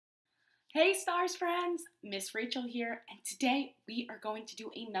Hey stars friends, Miss Rachel here, and today we are going to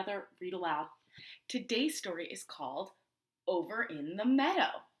do another read aloud. Today's story is called Over in the Meadow.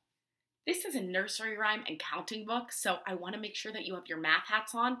 This is a nursery rhyme and counting book, so I want to make sure that you have your math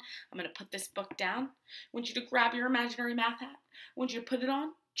hats on. I'm going to put this book down. I want you to grab your imaginary math hat. I want you to put it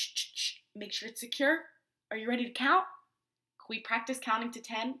on. Make sure it's secure. Are you ready to count? Can we practice counting to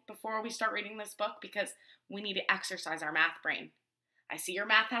 10 before we start reading this book? Because we need to exercise our math brain. I see your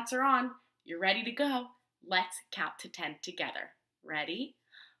math hats are on. You're ready to go. Let's count to 10 together. Ready?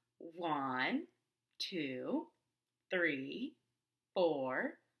 1, 2, 3,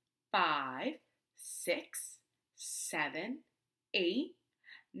 4, 5, 6, 7, 8,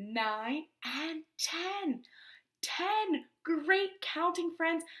 9, and 10. 10. Great counting,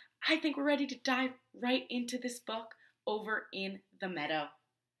 friends. I think we're ready to dive right into this book, Over in the Meadow.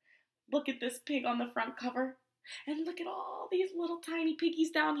 Look at this pig on the front cover. And look at all these little tiny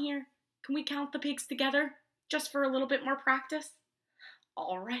piggies down here. Can we count the pigs together just for a little bit more practice?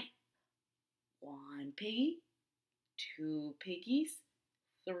 All right. 1 piggy, 2 piggies,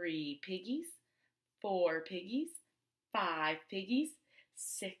 3 piggies, 4 piggies, 5 piggies,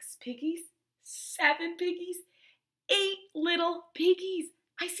 6 piggies, 7 piggies, 8 little piggies.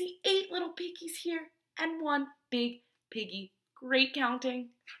 I see 8 little piggies here and 1 big piggy. Great counting.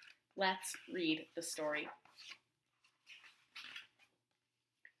 Let's read the story.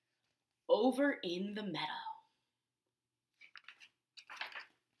 Over in the Meadow.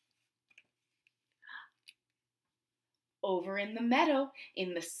 Over in the meadow,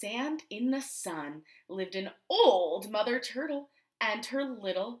 in the sand, in the sun, lived an old mother turtle and her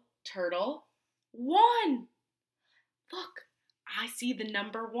little turtle, 1. Look, I see the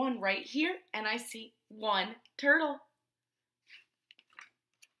number 1 right here, and I see 1 turtle.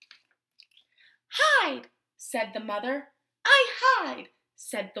 Hide, said the mother. I hide,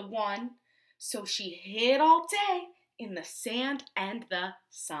 said the 1. So she hid all day in the sand and the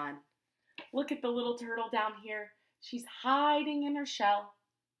sun. Look at the little turtle down here. She's hiding in her shell.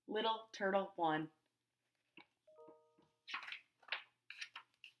 Little turtle 1.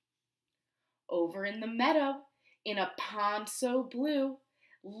 Over in the meadow, in a pond so blue,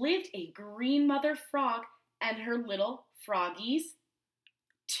 lived a green mother frog and her little froggies,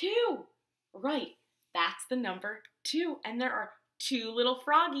 2. Right, that's the number 2. And there are 2 little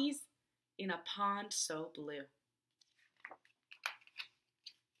froggies in a pond so blue.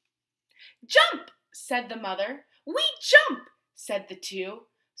 Jump, said the mother. We jump, said the 2.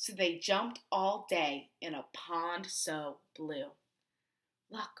 So they jumped all day in a pond so blue.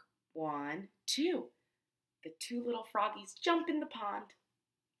 Look, 1, 2. The 2 little froggies jump in the pond.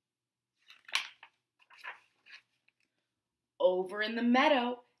 Over in the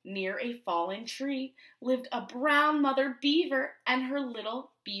meadow, near a fallen tree, lived a brown mother beaver and her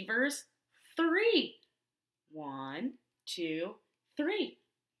little beavers, 3. 1, 2, 3.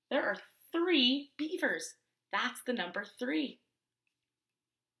 There are 3 beavers. That's the number 3.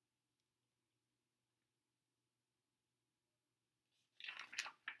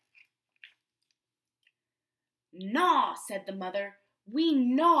 Gnaw, said the mother. We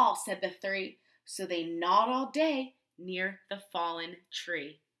gnaw, said the 3. So they gnawed all day near the fallen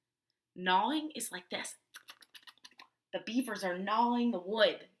tree. Gnawing is like this. The beavers are gnawing the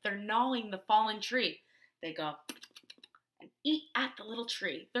wood. They're gnawing the fallen tree. They go and eat at the little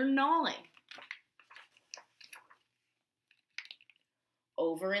tree. They're gnawing.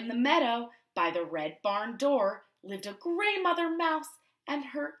 Over in the meadow, by the red barn door, lived a gray mother mouse and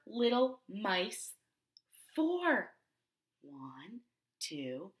her little mice, 4. 1,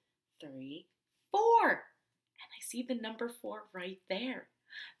 2, 3, 4. And I see the number 4 right there.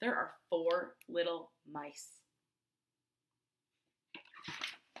 There are 4 little mice.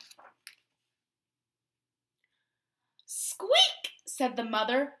 Squeak, said the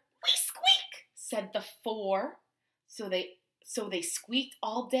mother. We squeak, said the 4. So they squeaked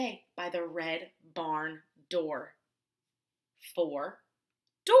all day by the red barn door. 4,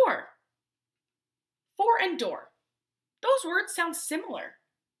 door. 4 and door. Those words sound similar.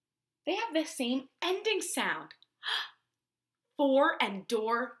 They have the same ending sound. 4 and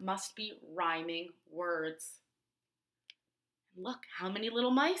door must be rhyming words. Look, how many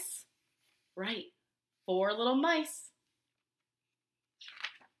little mice? Right, 4 little mice.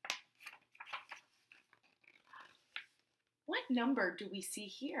 What number do we see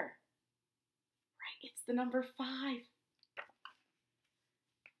here? Right, it's the number 5.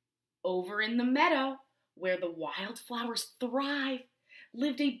 Over in the meadow, where the wildflowers thrive,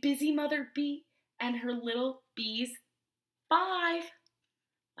 lived a busy mother bee and her little bees, 5.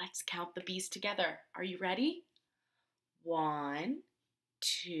 Let's count the bees together. Are you ready? 1,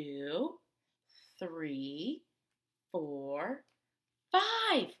 2, 3, 4,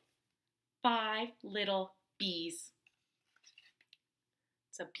 5. 5 little bees.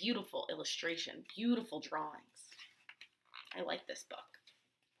 It's a beautiful illustration, beautiful drawings. I like this book.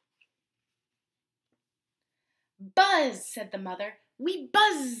 Buzz, said the mother. We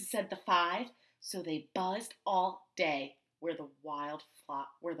buzz, said the 5. So they buzzed all day where the wild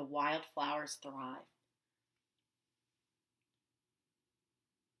flowers thrive.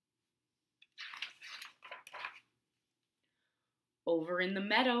 Over in the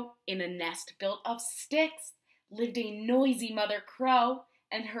meadow, in a nest built of sticks, lived a noisy mother crow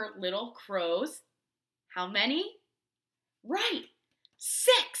and her little crows. How many? Right,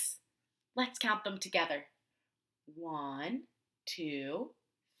 6. Let's count them together. 1, 2,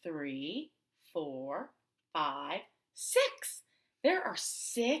 3, 4, 5, 6. There are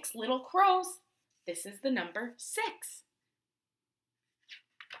 6 little crows. This is the number 6.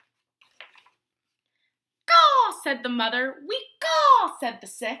 Caw, said the mother. We caw, said the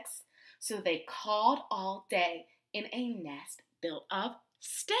 6. So they cawed all day in a nest built of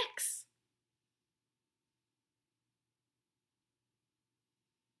sticks.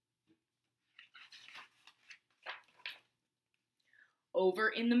 Over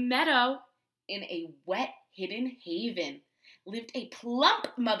in the meadow, in a wet hidden haven, lived a plump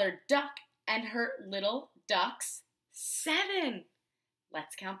mother duck and her little ducks, 7.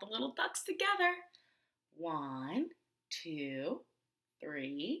 Let's count the little ducks together. 1, 2,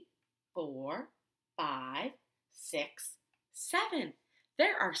 3, 4, 5, 6, 7.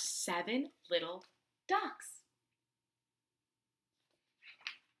 There are 7 little ducks.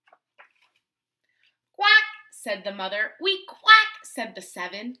 Quack, said the mother. We quack, said the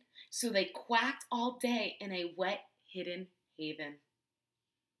 7. So they quacked all day in a wet hidden haven.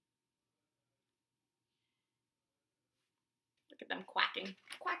 Look at them quacking,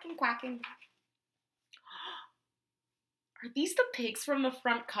 quacking, quacking. Are these the pigs from the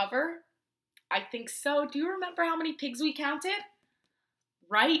front cover? I think so. Do you remember how many pigs we counted?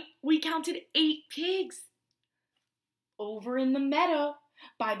 Right, we counted 8 pigs. Over in the meadow,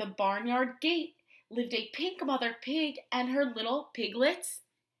 by the barnyard gate, lived a pink mother pig and her little piglets.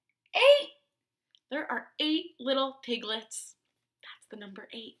 8! There are 8 little piglets. That's the number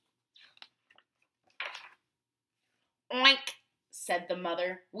 8. Oink, said the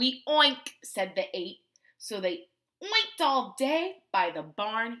mother. We oink, said the 8. So they oinked all day by the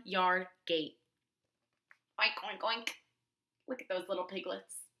barnyard gate. Oink, oink, oink. Look at those little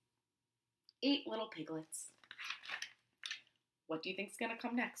piglets. 8 little piglets. What do you think is going to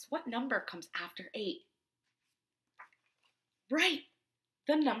come next? What number comes after 8? Right,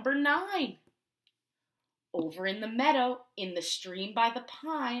 the number 9. Over in the meadow, in the stream by the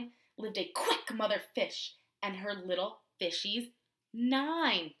pine, lived a quick mother fish and her little fishies,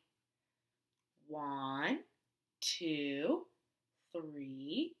 9. 1, 2,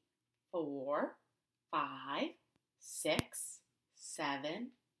 3, 4, 5, 6,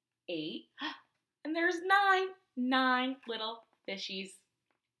 7, 8, and there's 9. 9 little fishies.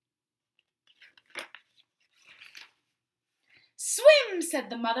 Swim, said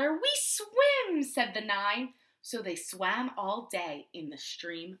the mother. We swim, said the 9. So they swam all day in the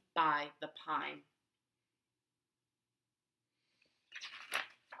stream by the pine.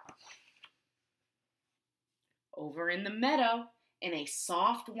 Over in the meadow, in a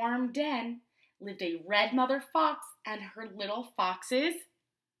soft, warm den, lived a red mother fox and her little foxes,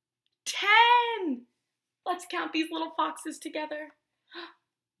 10. Let's count these little foxes together.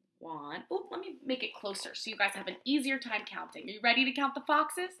 1. Oh, let me make it closer so you guys have an easier time counting. Are you ready to count the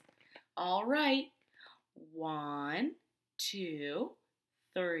foxes? All right. 1, 2,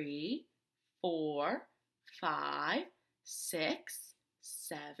 3, 4, 5, 6,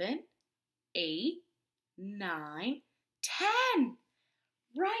 7, 8, 9, 10.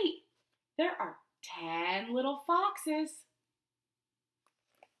 Right. There are 10 little foxes.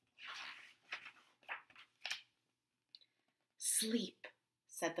 Sleep,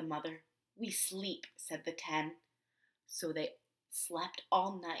 said the mother. We sleep, said the 10. So they slept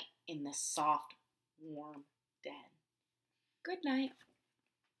all night in the soft, warm den. Good night.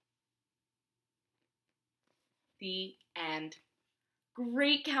 The end.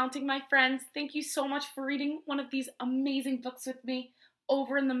 Great counting, my friends. Thank you so much for reading one of these amazing books with me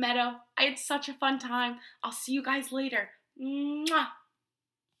over in the meadow. I had such a fun time. I'll see you guys later. Mwah!